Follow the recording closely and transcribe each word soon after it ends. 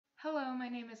Hello, my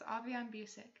name is Aveann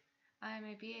Bousek. I am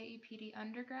a BAE-PD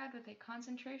undergrad with a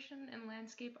concentration in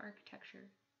landscape architecture.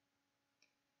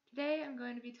 Today I'm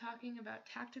going to be talking about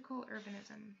tactical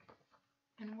urbanism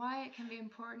and why it can be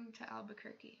important to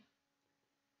Albuquerque.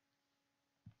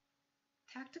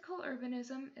 Tactical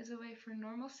urbanism is a way for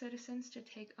normal citizens to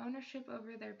take ownership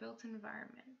over their built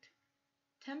environment.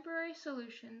 Temporary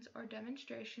solutions or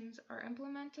demonstrations are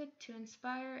implemented to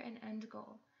inspire an end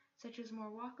goal, such as more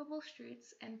walkable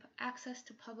streets and access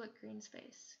to public green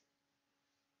space.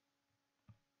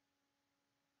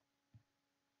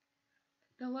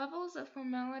 The levels of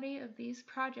formality of these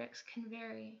projects can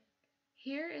vary.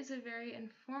 Here is a very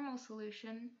informal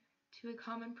solution to a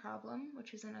common problem,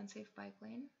 which is an unsafe bike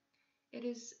lane. It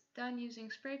is done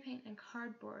using spray paint and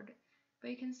cardboard, but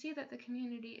you can see that the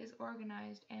community is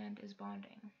organized and is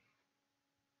bonding.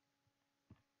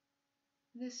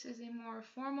 This is a more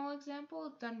formal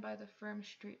example done by the firm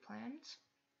Street Plans,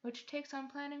 which takes on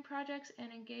planning projects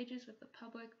and engages with the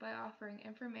public by offering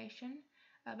information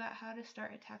about how to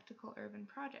start a tactical urban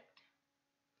project.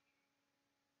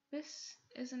 This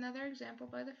is another example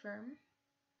by the firm,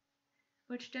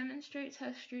 which demonstrates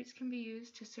how streets can be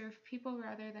used to serve people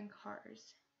rather than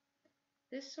cars.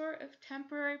 This sort of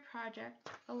temporary project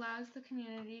allows the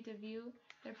community to view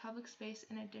their public space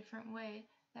in a different way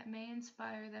that may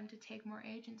inspire them to take more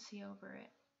agency over it.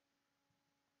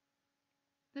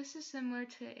 This is similar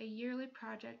to a yearly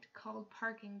project called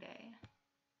Parking Day.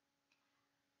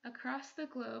 Across the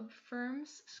globe,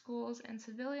 firms, schools, and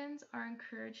civilians are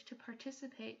encouraged to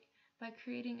participate by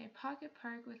creating a pocket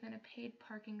park within a paid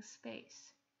parking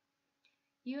space.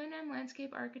 UNM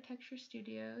Landscape Architecture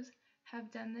Studios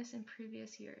have done this in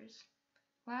previous years.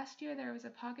 Last year there was a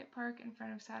pocket park in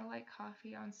front of Satellite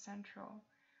Coffee on Central,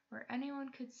 where anyone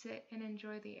could sit and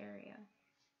enjoy the area.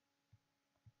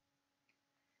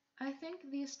 I think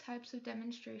these types of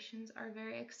demonstrations are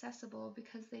very accessible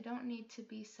because they don't need to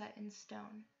be set in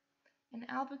stone. In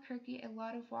Albuquerque, a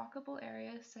lot of walkable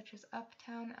areas such as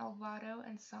Uptown, Elvado,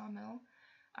 and Sawmill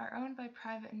are owned by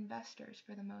private investors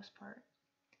for the most part.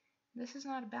 This is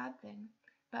not a bad thing,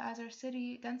 but as our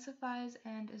city densifies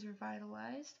and is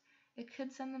revitalized, it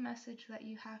could send the message that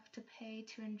you have to pay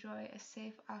to enjoy a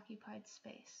safe, occupied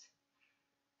space.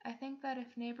 I think that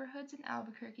if neighborhoods in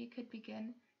Albuquerque could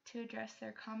begin to address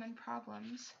their common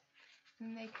problems,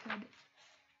 then they could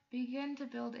begin to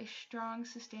build a strong,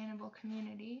 sustainable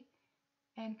community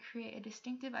and create a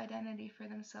distinctive identity for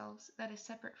themselves that is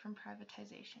separate from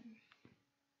privatization.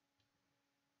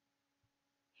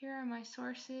 Here are my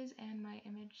sources and my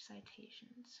image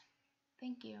citations.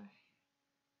 Thank you.